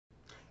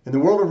In the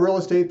world of real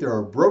estate, there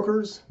are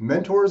brokers,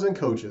 mentors, and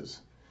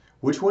coaches.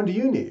 Which one do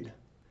you need?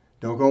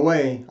 Don't go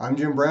away. I'm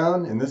Jim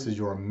Brown, and this is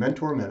your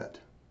Mentor Minute.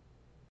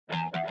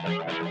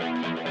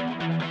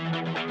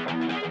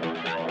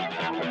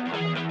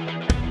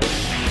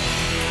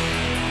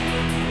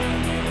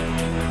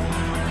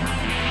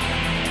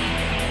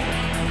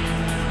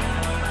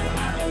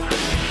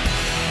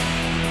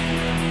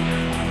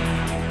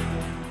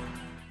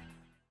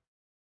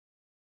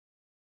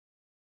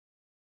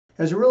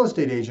 As a real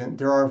estate agent,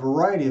 there are a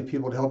variety of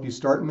people to help you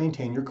start and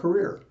maintain your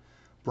career.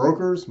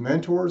 Brokers,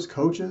 mentors,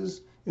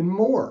 coaches, and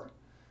more.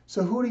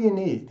 So who do you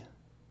need?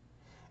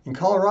 In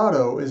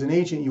Colorado, as an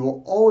agent, you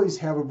will always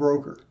have a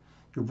broker.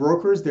 Your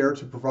broker is there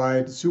to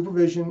provide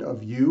supervision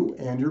of you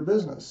and your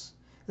business,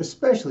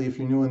 especially if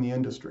you're new in the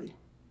industry.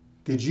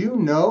 Did you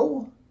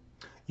know?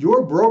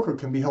 Your broker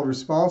can be held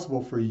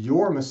responsible for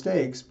your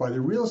mistakes by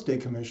the Real Estate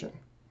Commission.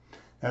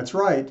 That's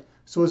right.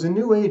 So as a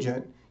new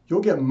agent, you'll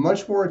get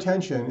much more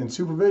attention and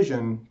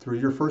supervision through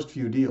your first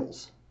few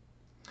deals.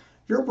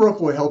 Your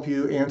broker will help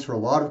you answer a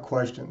lot of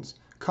questions: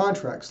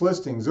 contracts,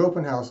 listings,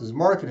 open houses,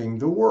 marketing,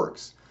 the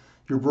works.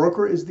 Your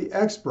broker is the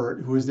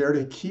expert who is there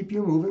to keep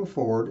you moving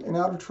forward and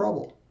out of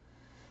trouble.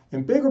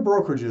 In bigger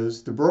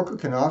brokerages, the broker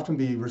can often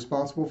be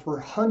responsible for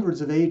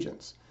hundreds of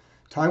agents.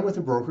 Time with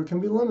the broker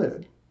can be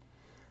limited.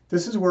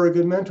 This is where a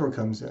good mentor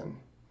comes in.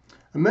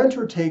 A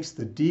mentor takes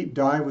the deep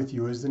dive with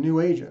you as the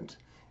new agent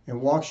and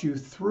walks you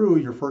through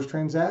your first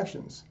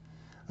transactions.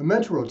 A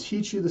mentor will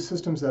teach you the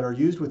systems that are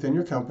used within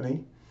your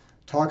company,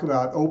 talk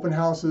about open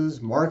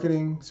houses,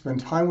 marketing,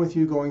 spend time with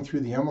you going through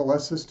the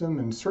MLS system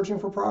and searching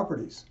for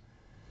properties.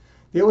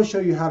 They will show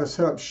you how to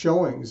set up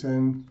showings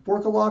and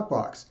work a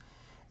lockbox,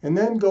 and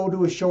then go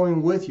do a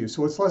showing with you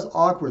so it's less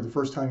awkward the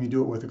first time you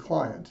do it with a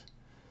client.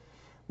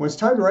 When it's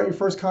time to write your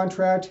first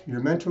contract, your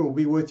mentor will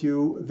be with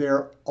you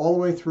there all the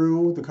way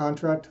through the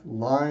contract,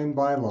 line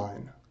by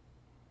line.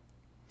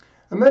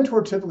 A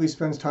mentor typically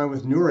spends time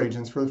with newer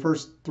agents for the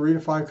first 3 to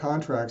 5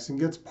 contracts and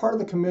gets part of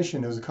the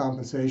commission as a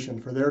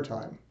compensation for their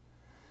time.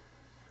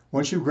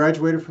 Once you've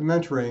graduated from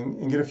mentoring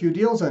and get a few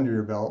deals under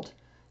your belt,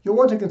 you'll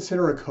want to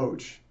consider a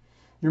coach.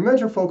 Your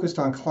mentor focused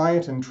on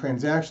client and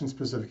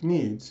transaction-specific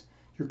needs.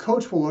 Your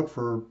coach will look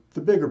for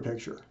the bigger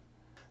picture.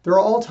 There are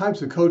all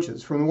types of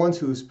coaches, from the ones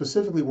who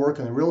specifically work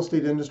in the real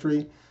estate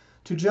industry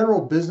to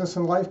general business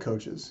and life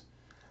coaches.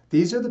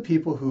 These are the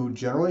people who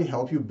generally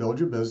help you build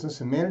your business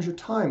and manage your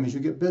time as you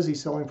get busy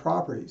selling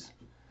properties.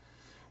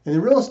 In the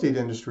real estate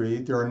industry,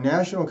 there are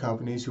national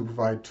companies who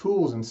provide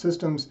tools and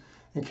systems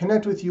and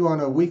connect with you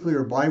on a weekly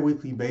or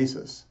bi-weekly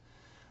basis.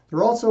 There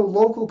are also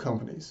local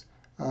companies,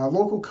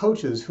 local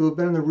coaches who have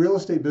been in the real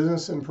estate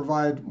business and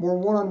provide more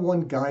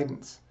one-on-one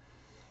guidance.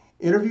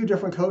 Interview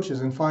different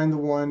coaches and find the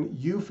one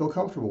you feel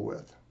comfortable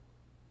with.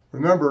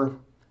 Remember,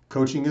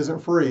 coaching isn't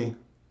free.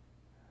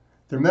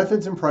 Their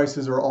methods and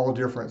prices are all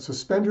different, so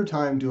spend your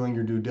time doing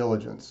your due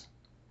diligence.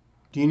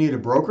 Do you need a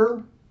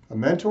broker, a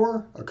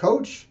mentor, a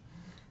coach?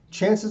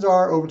 Chances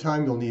are over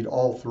time you'll need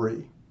all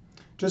three.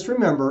 Just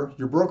remember,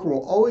 your broker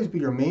will always be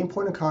your main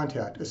point of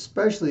contact,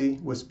 especially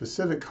with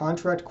specific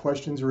contract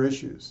questions or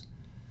issues.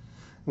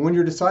 And when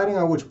you're deciding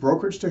on which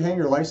brokerage to hang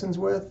your license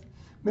with,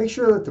 make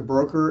sure that the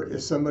broker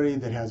is somebody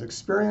that has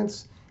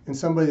experience and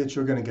somebody that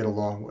you're going to get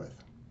along with.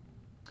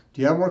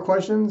 Do you have more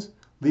questions?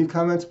 Leave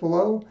comments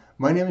below.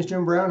 My name is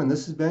Jim Brown, and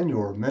this has been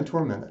your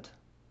Mentor Minute.